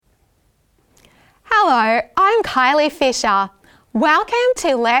Hello, I'm Kylie Fisher. Welcome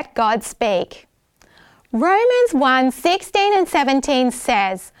to Let God Speak. Romans 1:16 and 17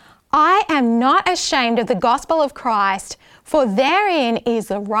 says, I am not ashamed of the gospel of Christ, for therein is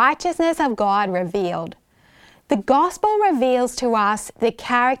the righteousness of God revealed. The gospel reveals to us the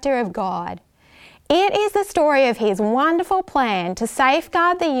character of God. It is the story of his wonderful plan to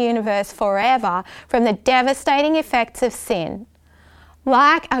safeguard the universe forever from the devastating effects of sin.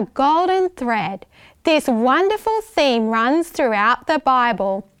 Like a golden thread, this wonderful theme runs throughout the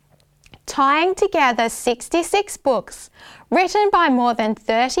Bible, tying together 66 books written by more than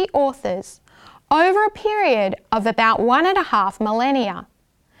 30 authors over a period of about 1.5 millennia.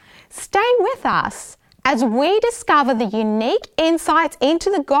 Stay with us as we discover the unique insights into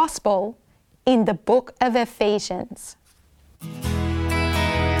the gospel in the book of Ephesians.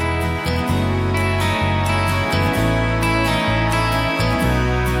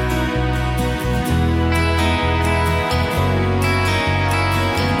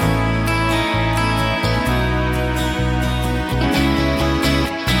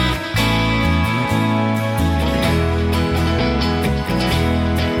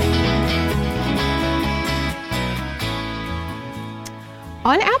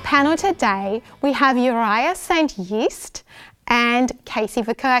 On our panel today, we have Uriah St. Yeast and Casey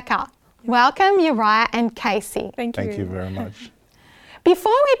Verkerker. Welcome, Uriah and Casey. Thank you. Thank you very much.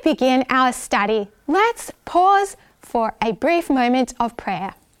 Before we begin our study, let's pause for a brief moment of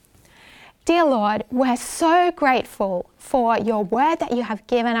prayer. Dear Lord, we're so grateful for your word that you have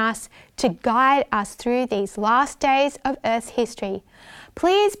given us to guide us through these last days of Earth's history.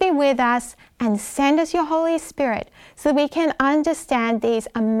 Please be with us and send us your Holy Spirit so we can understand these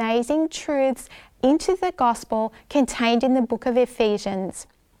amazing truths into the gospel contained in the book of Ephesians.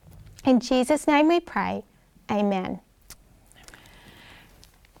 In Jesus' name we pray. Amen.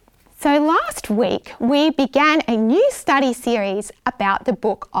 So last week we began a new study series about the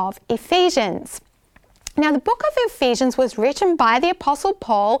book of Ephesians. Now, the book of Ephesians was written by the Apostle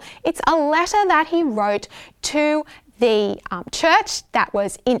Paul. It's a letter that he wrote to the church that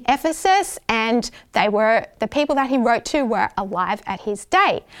was in Ephesus, and the people that he wrote to were alive at his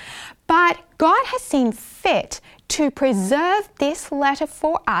day. But God has seen fit to preserve this letter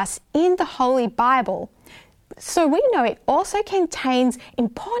for us in the Holy Bible. So we know it also contains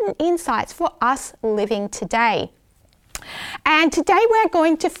important insights for us living today. And today we're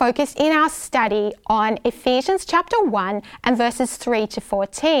going to focus in our study on Ephesians chapter 1 and verses 3 to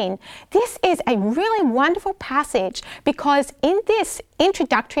 14. This is a really wonderful passage because in this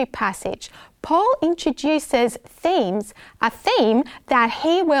introductory passage, Paul introduces a theme that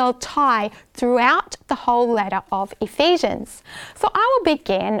he will tie throughout the whole letter of Ephesians. So I will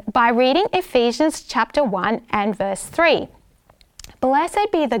begin by reading Ephesians chapter 1 and verse 3. Blessed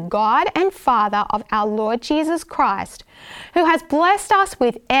be the God and Father of our Lord Jesus Christ, who has blessed us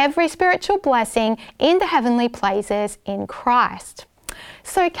with every spiritual blessing in the heavenly places in Christ.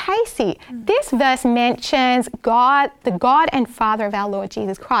 So Casey, this verse mentions God, the God and Father of our Lord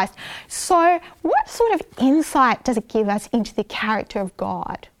Jesus Christ. So what sort of insight does it give us into the character of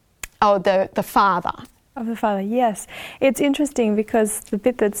God? Oh, the Father. Of the Father, yes. It's interesting because the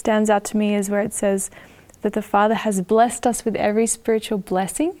bit that stands out to me is where it says that the Father has blessed us with every spiritual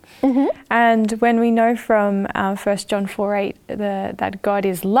blessing. Mm-hmm. And when we know from 1 John 4:8 that God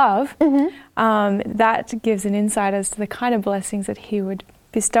is love, that gives an insight as to the kind of blessings that he would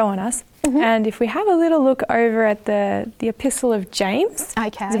bestow on us. Mm-hmm. And if we have a little look over at the epistle of James,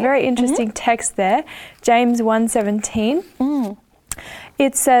 there's a very interesting text there, James 1:17.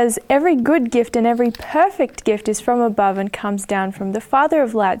 It says, every good gift and every perfect gift is from above and comes down from the Father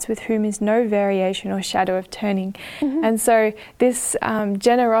of lights, with whom is no variation or shadow of turning. Mm-hmm. And so this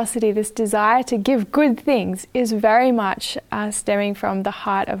generosity, this desire to give good things is very much stemming from the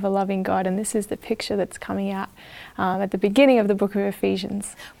heart of a loving God. And this is the picture that's coming out at the beginning of the book of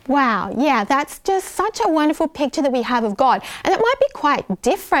Ephesians. Wow, yeah, that's just such a wonderful picture that we have of God. And it might be quite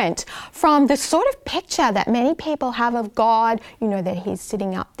different from the sort of picture that many people have of God, you know, that he's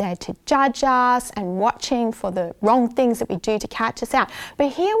sitting up there to judge us and watching for the wrong things that we do to catch us out.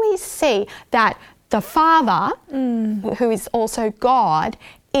 But here we see that the Father, who is also God,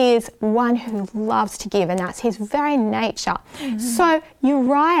 is one who loves to give, and that's his very nature. Mm-hmm. So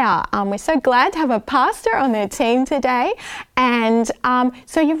Uriah, we're so glad to have a pastor on the team today. And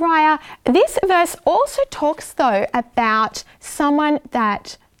so Uriah, this verse also talks though about someone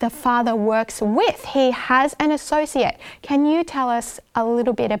that the Father works with. He has an associate. Can you tell us a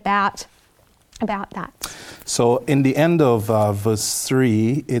little bit about about that. So in the end of verse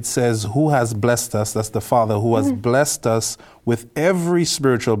 3, it says, who has blessed us, that's the Father, who has blessed us with every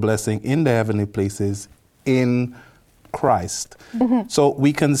spiritual blessing in the heavenly places in Christ. So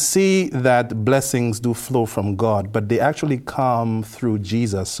we can see that blessings do flow from God, but they actually come through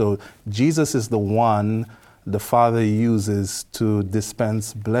Jesus. So Jesus is the one the Father uses to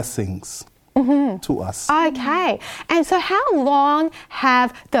dispense blessings to us. Okay. And so how long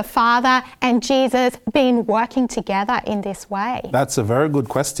have the Father and Jesus been working together in this way? That's a very good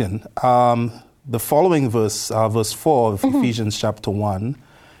question. The following verse, verse 4 of Ephesians chapter 1,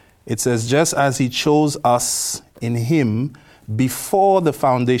 it says, just as he chose us in him before the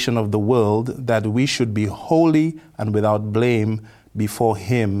foundation of the world, that we should be holy and without blame before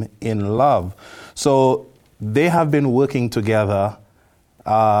him in love. So they have been working together,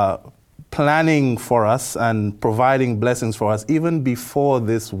 planning for us and providing blessings for us even before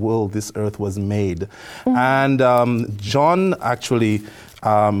this world, this earth was made. And John actually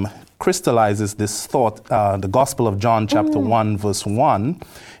crystallizes this thought, the Gospel of John chapter 1 verse 1.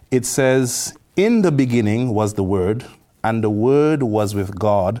 It says, in the beginning was the Word, and the Word was with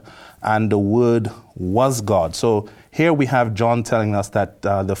God, and the Word was God. So here we have John telling us that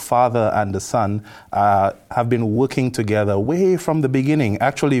the Father and the Son have been working together way from the beginning.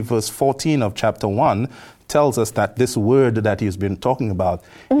 Actually, verse 14 of chapter 1 tells us that this Word that he's been talking about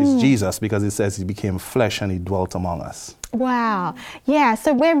is Jesus, because it says he became flesh and he dwelt among us. Wow. Yeah,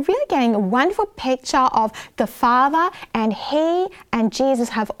 so we're really getting a wonderful picture of the Father, and he and Jesus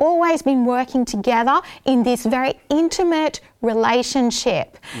have always been working together in this very intimate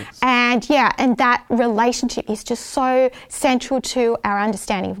relationship. Yes. And that relationship is just so central to our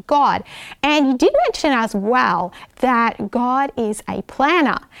understanding of God. And you did mention as well that God is a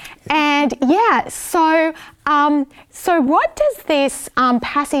planner. And so what does this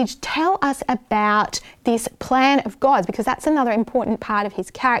passage tell us about this plan of God's? Because that's another important part of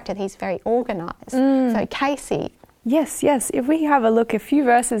his character, that he's very organised. So Casey. Yes. If we have a look a few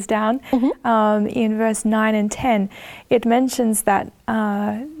verses down, in verse 9 and 10, it mentions that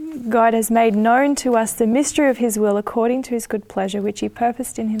God has made known to us the mystery of his will according to his good pleasure, which he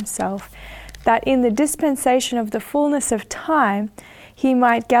purposed in himself, that in the dispensation of the fullness of time he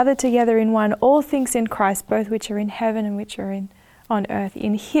might gather together in one all things in Christ, both which are in heaven and which are on earth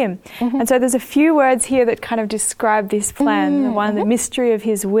in him. And so there's a few words here that kind of describe this plan. The one, the mystery of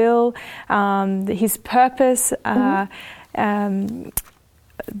his will, his purpose. The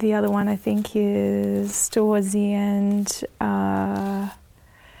other one I think is towards the end.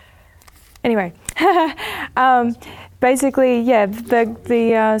 Anyway, basically,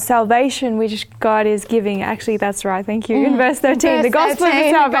 the salvation which God is giving. Actually, that's right. Thank you. In verse 13, the gospel of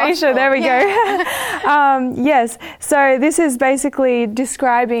salvation. There we go. Yes. So this is basically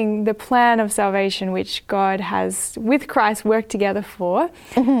describing the plan of salvation which God has, with Christ, worked together for.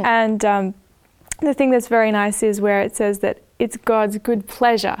 And the thing that's very nice is where it says that it's God's good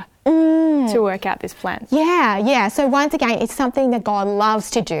pleasure to work out this plan. Yeah. So once again, it's something that God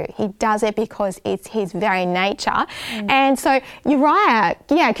loves to do. He does it because it's his very nature. And so Uriah,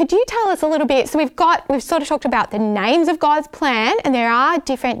 could you tell us a little bit? So we've sort of talked about the names of God's plan, and there are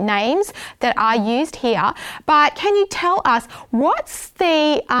different names that are used here. But can you tell us what's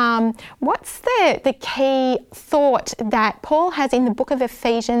the key thought that Paul has in the book of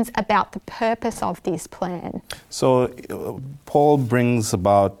Ephesians about the purpose of this plan? So Paul brings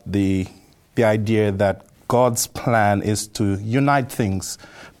about the idea that God's plan is to unite things,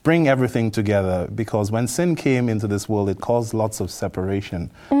 bring everything together, because when sin came into this world, it caused lots of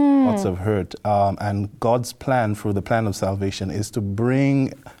separation, lots of hurt. And God's plan, through the plan of salvation, is to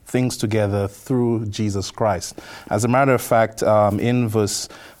bring things together through Jesus Christ. As a matter of fact, in verse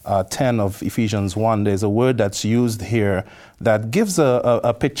 10 of Ephesians 1, there's a word that's used here that gives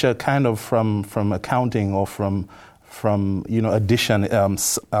a picture kind of from accounting or from addition,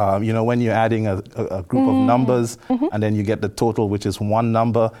 when you're adding a group of numbers and then you get the total, which is one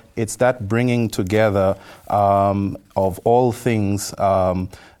number. It's that bringing together of all things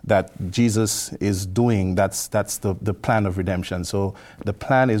that Jesus is doing. That's the plan of redemption. So the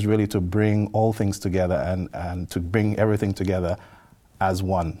plan is really to bring all things together and to bring everything together as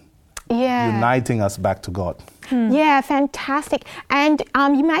one. Yeah. Uniting us back to God. Yeah, fantastic. And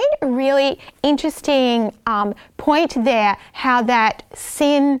you made a really interesting point there, how that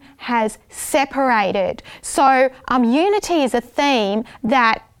sin has separated. So unity is a theme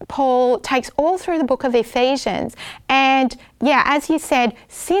that Paul takes all through the book of Ephesians. And yeah, as you said,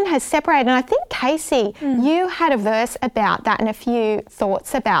 sin has separated. And I think, Casey, you had a verse about that and a few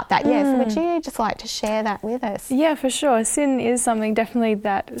thoughts about that. Yes, would you just like to share that with us? Yeah, for sure. Sin is something definitely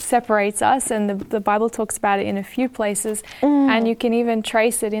that separates us, and the Bible talks about it in a few places. And you can even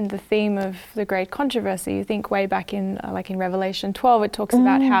trace it in the theme of the great controversy. You think way back in, like in Revelation 12, it talks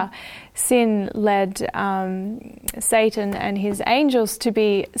about how sin led Satan and his angels to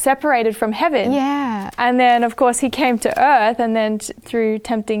be separated from heaven. Yeah. And then, of course, he came to earth, and then through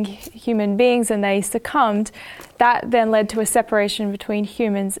tempting human beings, and they succumbed. That then led to a separation between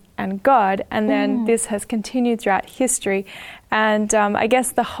humans and God, and then this has continued throughout history. And I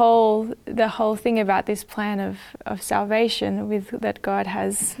guess the whole thing about this plan of salvation that God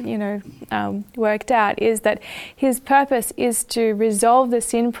has, worked out is that His purpose is to resolve the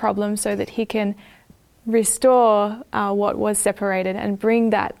sin problem so that He can restore what was separated and bring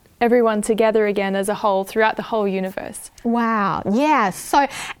that everyone together again as a whole throughout the whole universe. Wow. Yeah. So,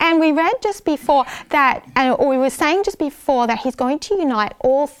 and we read just before that, or we were saying just before that He's going to unite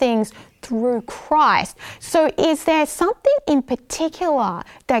all things through Christ. So is there something in particular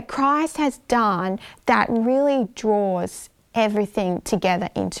that Christ has done that really draws everything together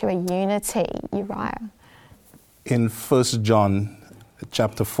into a unity, Uriah? In 1 John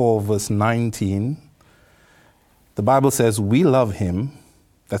chapter 4, verse 19, the Bible says, we love Him.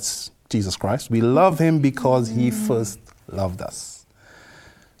 That's Jesus Christ. We love Him because He first loved us.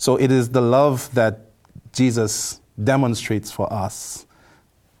 So it is the love that Jesus demonstrates for us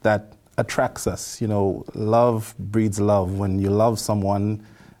that attracts us. Love breeds love. When you love someone,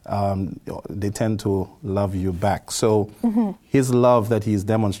 they tend to love you back. So His love that He's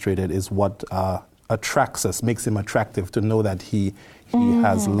demonstrated is what attracts us, makes Him attractive to know that He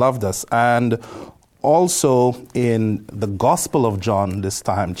has loved us. And also in the Gospel of John, this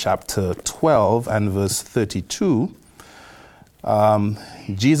time chapter 12 and verse 32,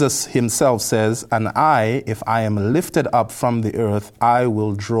 Jesus Himself says, and I, if I am lifted up from the earth, I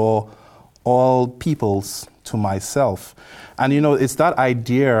will draw all peoples to myself. And it's that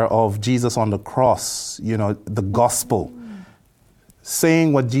idea of Jesus on the cross, the gospel,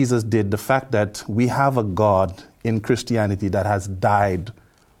 saying what Jesus did, the fact that we have a God in Christianity that has died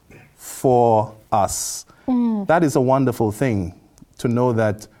for us. That is a wonderful thing, to know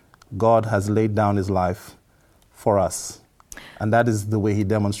that God has laid down His life for us. And that is the way He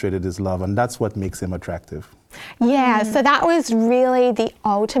demonstrated His love, and that's what makes Him attractive. Yeah, so that was really the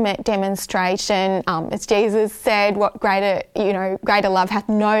ultimate demonstration. As Jesus said, what greater love hath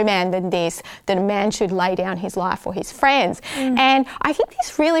no man than this, that a man should lay down his life for his friends. And I think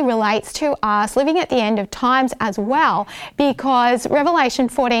this really relates to us living at the end of times as well, because Revelation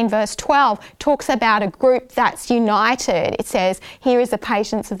 14 verse 12 talks about a group that's united. It says, here is the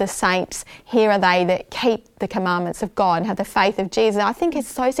patience of the saints, here are they that keep the commandments of God and have the faith of Jesus. I think it's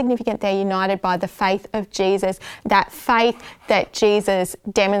so significant they're united by the faith of Jesus, that faith that Jesus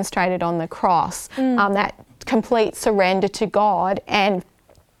demonstrated on the cross, that complete surrender to God and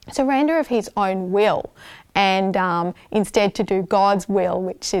surrender of His own will, and instead to do God's will,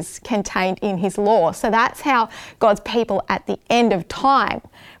 which is contained in His law. So that's how God's people at the end of time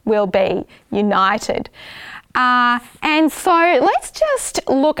will be united. And so let's just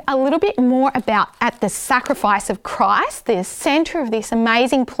look a little bit more at the sacrifice of Christ, the centre of this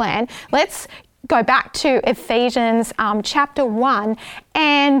amazing plan. Let's go back to Ephesians chapter 1,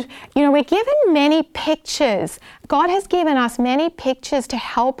 and we're given many pictures. God has given us many pictures to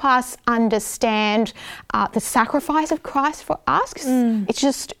help us understand the sacrifice of Christ for us. It's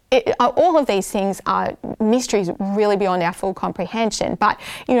just all of these things are mysteries really beyond our full comprehension. But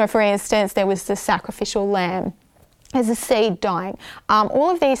for instance, there was the sacrificial lamb. There's a seed dying. All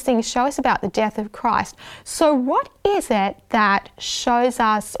of these things show us about the death of Christ. So what is it that shows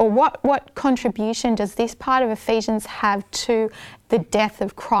us, or what contribution does this part of Ephesians have to the death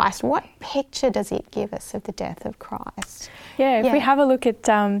of Christ? What picture does it give us of the death of Christ? Yeah, if we have a look at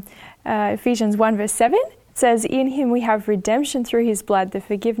Ephesians 1 verse 7, it says, in Him we have redemption through His blood, the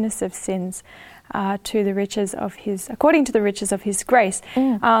forgiveness of sins, to the riches of according to the riches of His grace.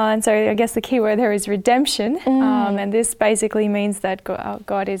 And so I guess the key word there is redemption. And this basically means that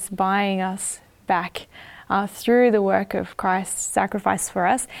God is buying us back through the work of Christ's sacrifice for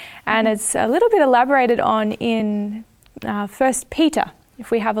us. And it's a little bit elaborated on in 1 Peter.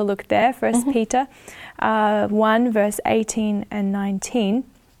 If we have a look there, 1 Peter 1 verse 18 and 19.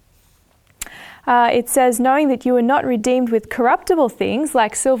 It says, knowing that you were not redeemed with corruptible things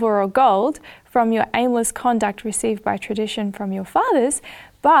like silver or gold from your aimless conduct received by tradition from your fathers,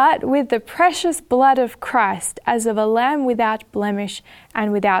 but with the precious blood of Christ, as of a lamb without blemish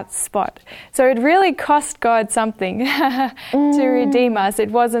and without spot. So it really cost God something to redeem us.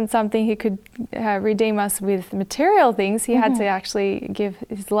 It wasn't something he could redeem us with material things. He had to actually give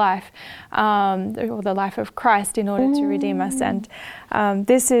his life, or the life of Christ, in order to redeem us. And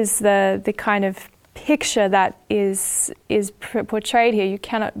this is the kind of picture that is portrayed here. You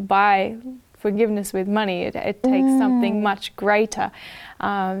cannot buy forgiveness with money. It takes something much greater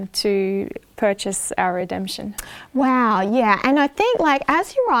to purchase our redemption. Wow, yeah. And I think, like,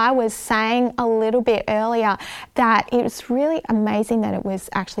 as Uriah was saying a little bit earlier, that it was really amazing that it was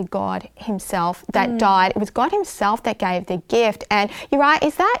actually God himself that died. It was God himself that gave the gift. And Uriah,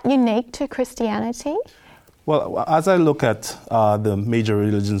 is that unique to Christianity? Well, as I look at the major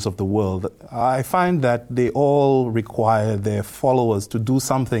religions of the world, I find that they all require their followers to do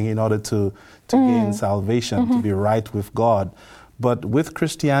something in order to gain salvation, to be right with God. But with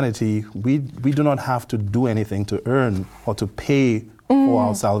Christianity, we do not have to do anything to earn or to pay for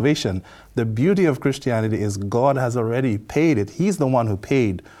our salvation. The beauty of Christianity is God has already paid it. He's the one who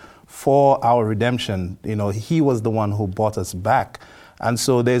paid for our redemption. You know, he was the one who bought us back. And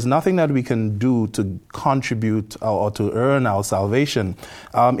so there's nothing that we can do to contribute or to earn our salvation.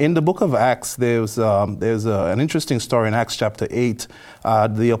 In the book of Acts, there's an interesting story in Acts chapter 8.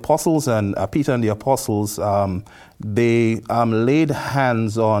 The apostles and Peter and the apostles, they laid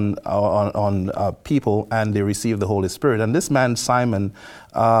hands on people and they received the Holy Spirit. And this man, Simon,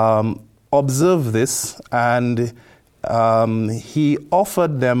 observed this, and he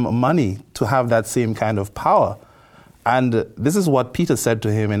offered them money to have that same kind of power. And this is what Peter said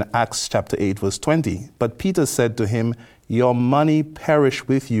to him in Acts chapter 8, verse 20. But Peter said to him, "Your money perish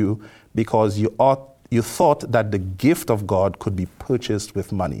with you, because you thought that the gift of God could be purchased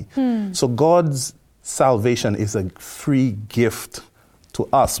with money." So God's salvation is a free gift to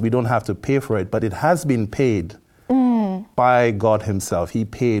us. We don't have to pay for it, but it has been paid by God himself. He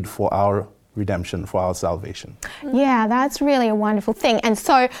paid for our redemption, for our salvation. Yeah, that's really a wonderful thing. And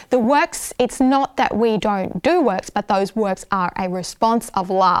so the works, it's not that we don't do works, but those works are a response of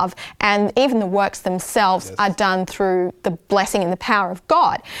love. And even the works themselves are done through the blessing and the power of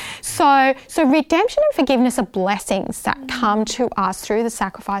God. So redemption and forgiveness are blessings that come to us through the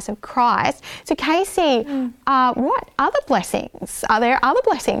sacrifice of Christ. So Casey, what other blessings? Are there other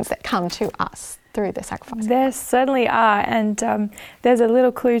blessings that come to us through the sacrifice? There certainly are, and there's a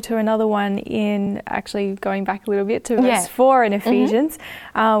little clue to another one in actually going back a little bit to verse 4 in Ephesians,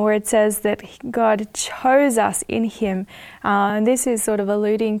 where it says that God chose us in him. And this is sort of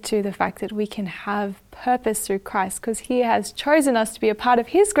alluding to the fact that we can have purpose through Christ, because he has chosen us to be a part of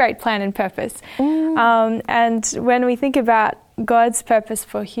his great plan and purpose. And when we think about God's purpose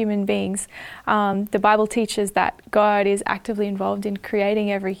for human beings, the Bible teaches that God is actively involved in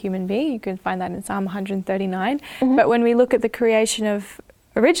creating every human being. You can find that in Psalm 139. But when we look at the creation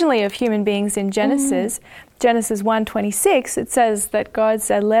originally of human beings in Genesis 1:26, it says that God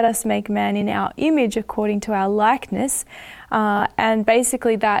said, "Let us make man in our image according to our likeness." And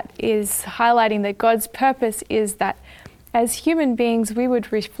basically that is highlighting that God's purpose is that as human beings we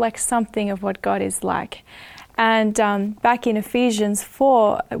would reflect something of what God is like. And back in Ephesians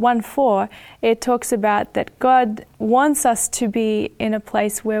 1:4, it talks about that God wants us to be in a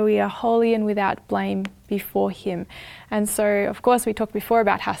place where we are holy and without blame before him. And so, of course, we talked before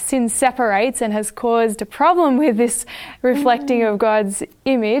about how sin separates and has caused a problem with this reflecting of God's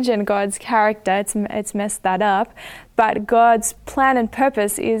image and God's character. It's messed that up. But God's plan and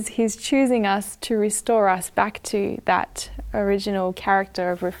purpose is he's choosing us to restore us back to that original character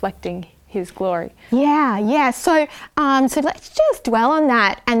of reflecting his glory. Yeah. So let's just dwell on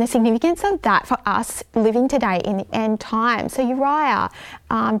that and the significance of that for us living today in the end time. So Uriah,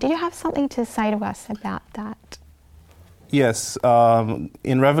 did you have something to say to us about that? Yes.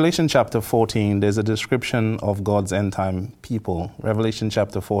 In Revelation chapter 14, there's a description of God's end time people. Revelation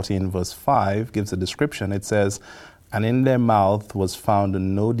chapter 14, verse 5 gives a description. It says, "And in their mouth was found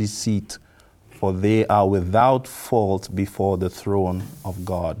no deceit, for they are without fault before the throne of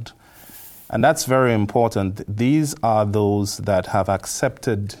God." And that's very important. These are those that have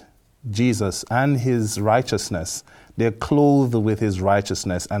accepted Jesus and his righteousness. They're clothed with his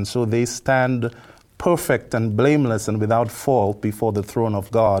righteousness, and so they stand perfect and blameless and without fault before the throne of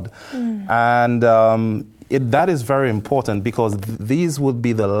God. And that is very important, because these would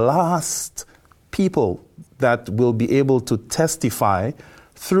be the last people that will be able to testify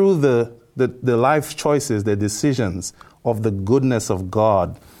through the life choices, the decisions of the goodness of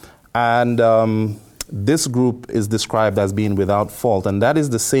God. And this group is described as being without fault, and that is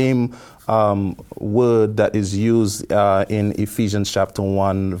the same word that is used in Ephesians chapter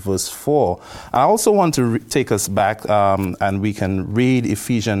 1, verse 4. I also want to take us back, and we can read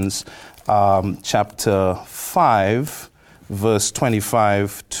Ephesians chapter 5, verse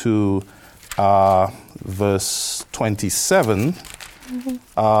 25 to verse 27.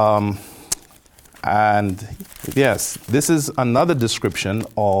 And yes, this is another description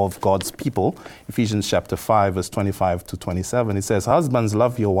of God's people. Ephesians chapter 5, verse 25 to 27. It says, "Husbands,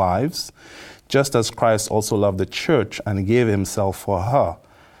 love your wives, just as Christ also loved the church and gave himself for her,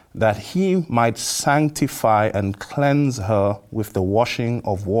 that he might sanctify and cleanse her with the washing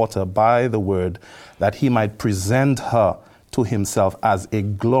of water by the word, that he might present her to himself as a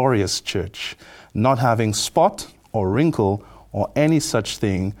glorious church, not having spot or wrinkle or any such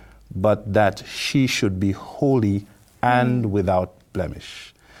thing, but that she should be holy and without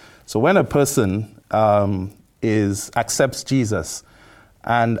blemish." So when a person accepts Jesus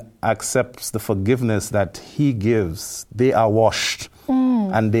and accepts the forgiveness that he gives, they are washed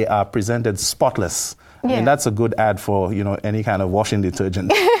and they are presented spotless. Yeah. I mean, that's a good ad for, any kind of washing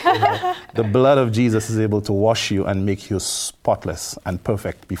detergent. The blood of Jesus is able to wash you and make you spotless and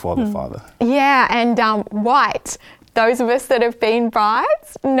perfect before the Father. Yeah, and white. Those of us that have been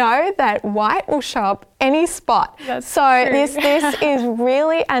brides know that white will show up any spot. That's so true. this is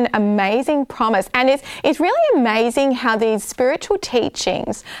really an amazing promise. And it's really amazing how these spiritual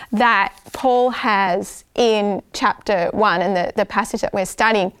teachings that Paul has in chapter 1 and the passage that we're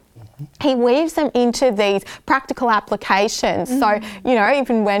studying, he weaves them into these practical applications. So,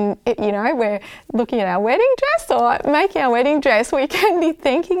 even when, we're looking at our wedding dress or making our wedding dress, we can be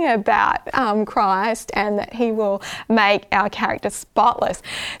thinking about Christ and that he will make our character spotless.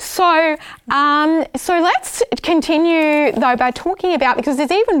 So let's continue, though, by talking about, because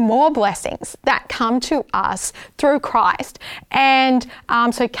there's even more blessings that come to us through Christ. And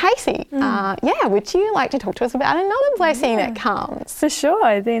so, Casey, would you like to talk to us about another blessing that comes? For sure.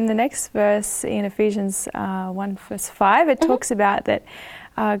 In the next verse in Ephesians 1 verse 5, it talks about that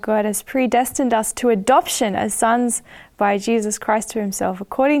God has predestined us to adoption as sons by Jesus Christ to himself,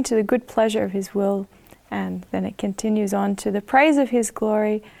 according to the good pleasure of his will. And then it continues on to the praise of his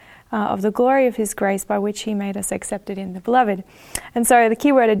glory, of the glory of his grace, by which he made us accepted in the beloved. And so the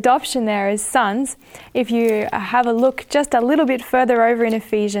key word adoption there is sons. If you have a look just a little bit further over in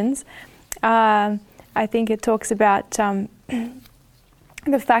Ephesians, I think it talks about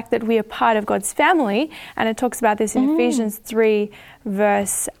the fact that we are part of God's family, and it talks about this in Ephesians 3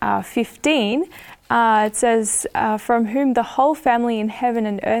 verse 15. It says, from whom the whole family in heaven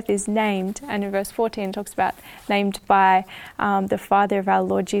and earth is named. And in verse 14 it talks about named by the Father of our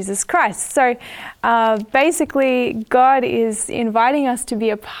Lord Jesus Christ. So basically God is inviting us to be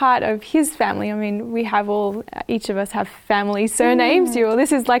a part of his family. I mean, each of us have family surnames.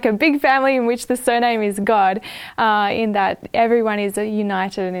 This is like a big family in which the surname is God, in that everyone is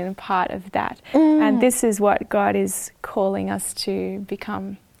united and a part of that. And this is what God is calling us to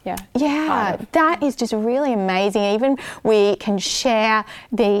become. Yeah, that is just really amazing. Even we can share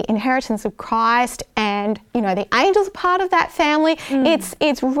the inheritance of Christ, and the angels are part of that family.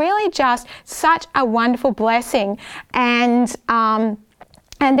 It's really just such a wonderful blessing. And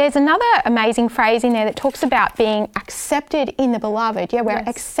there's another amazing phrase in there that talks about being accepted in the beloved. Yeah, we're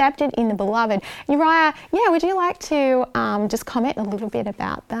accepted in the beloved. Uriah, would you like to just comment a little bit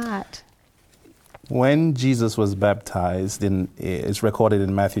about that? When Jesus was baptized, it's recorded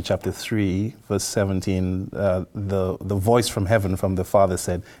in Matthew chapter 3, verse 17, the voice from heaven from the Father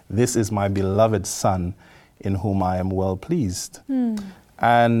said, "This is my beloved Son, in whom I am well pleased."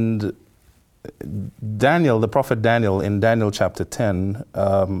 And Daniel, the prophet Daniel, in Daniel chapter 10,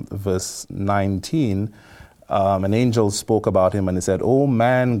 verse 19, an angel spoke about him and he said, "O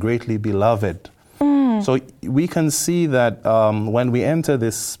man greatly beloved." So we can see that when we enter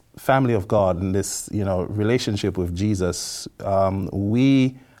this family of God and this, relationship with Jesus,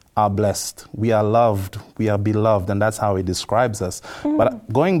 we are blessed, we are loved, we are beloved, and that's how he describes us.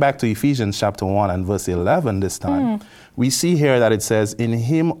 But going back to Ephesians chapter 1 and verse 11 this time, we see here that it says, "In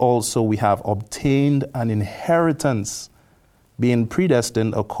him also we have obtained an inheritance, being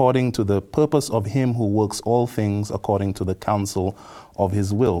predestined according to the purpose of him who works all things according to the counsel of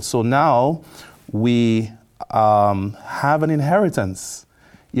his will." So now we have an inheritance.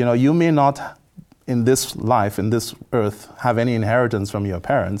 You may not in this life, in this earth, have any inheritance from your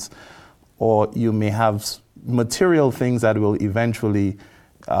parents, or you may have material things that will eventually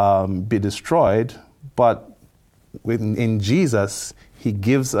be destroyed, but in Jesus, he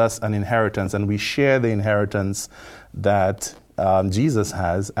gives us an inheritance, and we share the inheritance that Jesus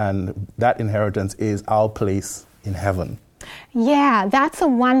has, and that inheritance is our place in heaven. Yeah, that's a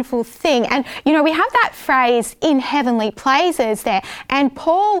wonderful thing. And, we have that phrase, in heavenly places there. And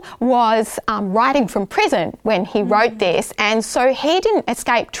Paul was writing from prison when he wrote this. And so he didn't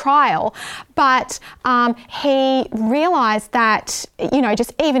escape trial, but he realised that,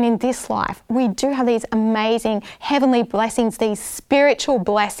 just even in this life, we do have these amazing heavenly blessings, these spiritual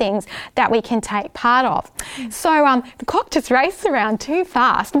blessings that we can take part of. So the clock just raced around too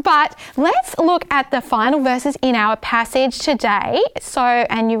fast, but let's look at the final verses in our passage today. So,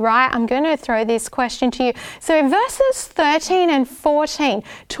 and you're right, I'm going to throw this question to you. So verses 13 and 14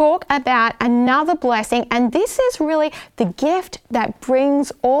 talk about another blessing, and this is really the gift that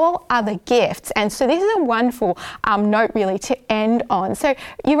brings all other gifts. And so this is a wonderful note really to end on. So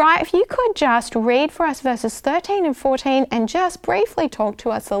you're right, if you could just read for us verses 13 and 14 and just briefly talk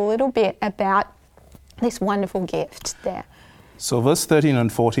to us a little bit about this wonderful gift there. So verse 13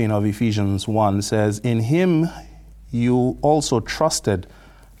 and 14 of Ephesians 1 says, "In him you also trusted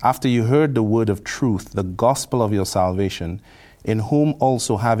after you heard the word of truth, the gospel of your salvation, in whom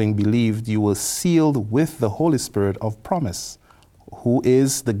also having believed you were sealed with the Holy Spirit of promise, who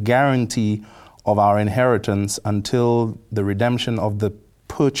is the guarantee of our inheritance until the redemption of the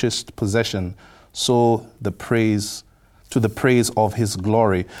purchased possession, to the praise of his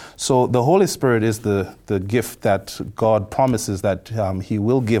glory." So the Holy Spirit is the gift that God promises that he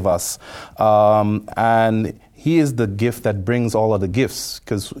will give us. And he is the gift that brings all other gifts,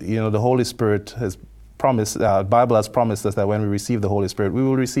 because, the Holy Spirit has promised, Bible has promised us that when we receive the Holy Spirit, we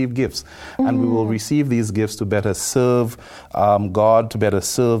will receive gifts. And we will receive these gifts to better serve God, to better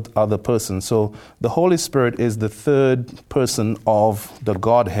serve other persons. So the Holy Spirit is the third person of the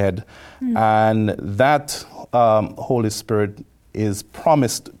Godhead. And that Holy Spirit is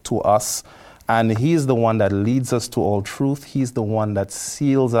promised to us, and he's the one that leads us to all truth. He's the one that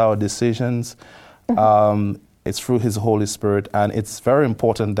seals our decisions. It's through his Holy Spirit, and it's very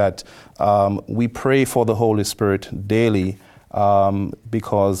important that we pray for the Holy Spirit daily,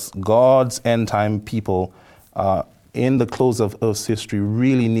 because God's end-time people in the close of Earth's history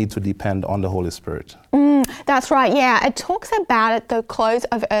really need to depend on the Holy Spirit. That's right, yeah. It talks about at the close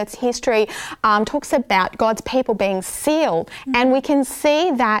of Earth's history, talks about God's people being sealed. And we can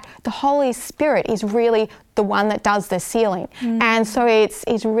see that the Holy Spirit is really the one that does the sealing. And so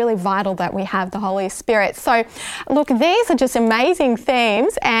it's really vital that we have the Holy Spirit. So look, these are just amazing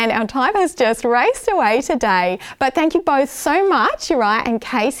themes, and our time has just raced away today. But thank you both so much, Uriah and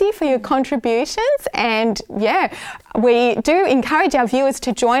Casey, for your contributions. And yeah, we do encourage our viewers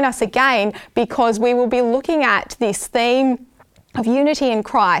to join us again, because we will be looking at this theme of unity in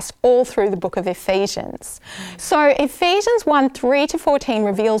Christ all through the book of Ephesians. So Ephesians 1:3-14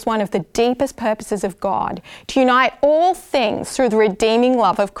 reveals one of the deepest purposes of God, to unite all things through the redeeming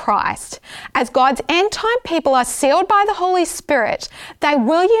love of Christ. As God's end-time people are sealed by the Holy Spirit, they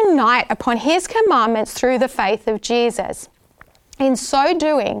will unite upon his commandments through the faith of Jesus. In so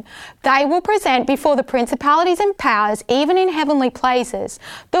doing, they will present before the principalities and powers, even in heavenly places,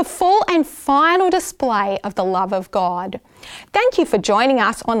 the full and final display of the love of God. Thank you for joining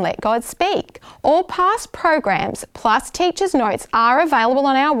us on Let God Speak. All past programs plus teachers' notes are available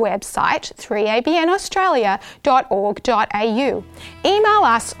on our website, 3abnaustralia.org.au. Email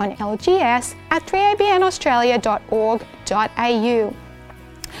us on lgs@3abnaustralia.org.au.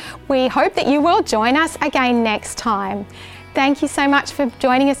 We hope that you will join us again next time. Thank you so much for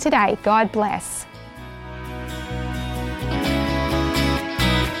joining us today. God bless.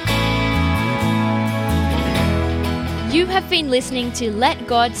 You have been listening to Let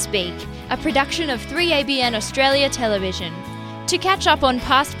God Speak, a production of 3ABN Australia Television. To catch up on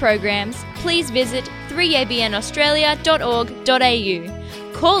past programs, please visit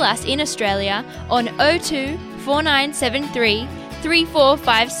 3abnaustralia.org.au. Call us in Australia on 02 4973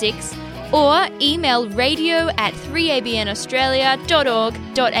 3456 or email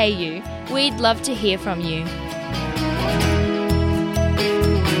radio@3abnaustralia.org.au. We'd love to hear from you.